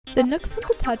The Nook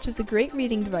Simple Touch is a great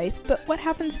reading device, but what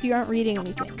happens if you aren't reading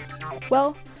anything?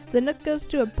 Well, the Nook goes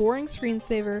to a boring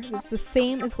screensaver that's the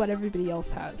same as what everybody else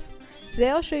has. Today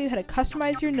I'll show you how to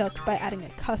customize your Nook by adding a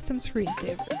custom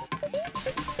screensaver.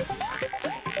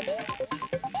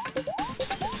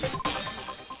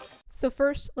 So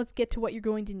first, let's get to what you're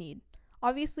going to need.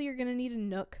 Obviously you're going to need a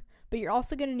Nook, but you're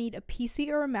also going to need a PC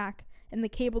or a Mac and the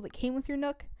cable that came with your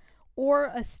Nook,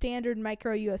 or a standard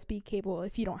micro USB cable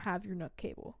if you don't have your Nook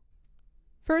cable.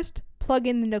 First, plug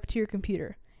in the Nook to your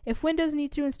computer. If Windows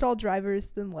needs to install drivers,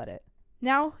 then let it.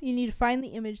 Now, you need to find the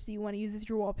image that you want to use as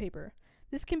your wallpaper.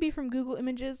 This can be from Google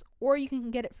Images, or you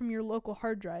can get it from your local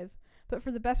hard drive, but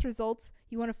for the best results,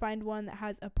 you want to find one that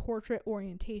has a portrait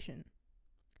orientation.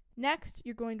 Next,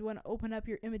 you're going to want to open up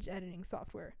your image editing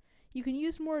software. You can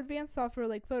use more advanced software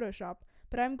like Photoshop,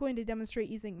 but I'm going to demonstrate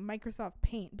using Microsoft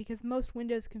Paint because most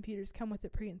Windows computers come with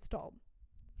it pre-installed.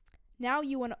 Now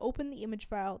you want to open the image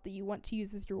file that you want to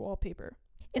use as your wallpaper.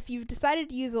 If you've decided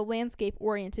to use a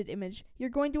landscape-oriented image, you're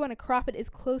going to want to crop it as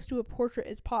close to a portrait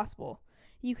as possible.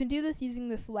 You can do this using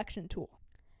the selection tool.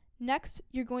 Next,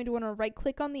 you're going to want to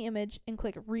right-click on the image and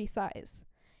click Resize.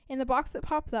 In the box that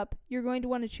pops up, you're going to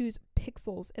want to choose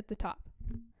Pixels at the top.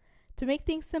 To make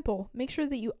things simple, make sure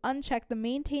that you uncheck the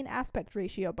Maintain Aspect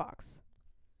Ratio box.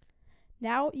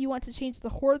 Now you want to change the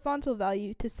horizontal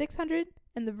value to 600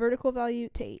 and the vertical value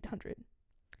to 800.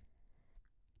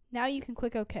 Now you can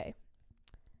click OK.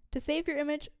 To save your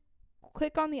image,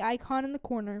 click on the icon in the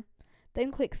corner,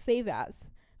 then click Save As.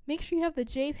 Make sure you have the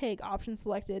JPEG option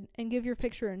selected and give your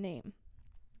picture a name.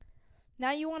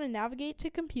 Now you want to navigate to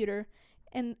Computer,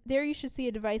 and there you should see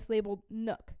a device labeled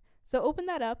Nook. So open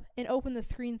that up and open the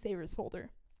Screensavers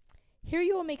folder. Here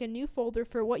you will make a new folder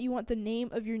for what you want the name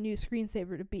of your new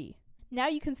screensaver to be. Now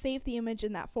you can save the image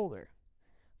in that folder.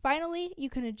 Finally, you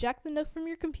can eject the Nook from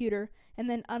your computer and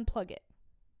then unplug it.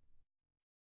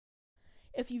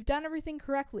 If you've done everything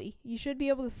correctly, you should be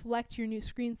able to select your new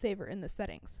screensaver in the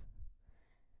settings.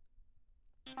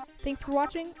 Thanks for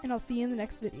watching, and I'll see you in the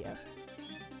next video.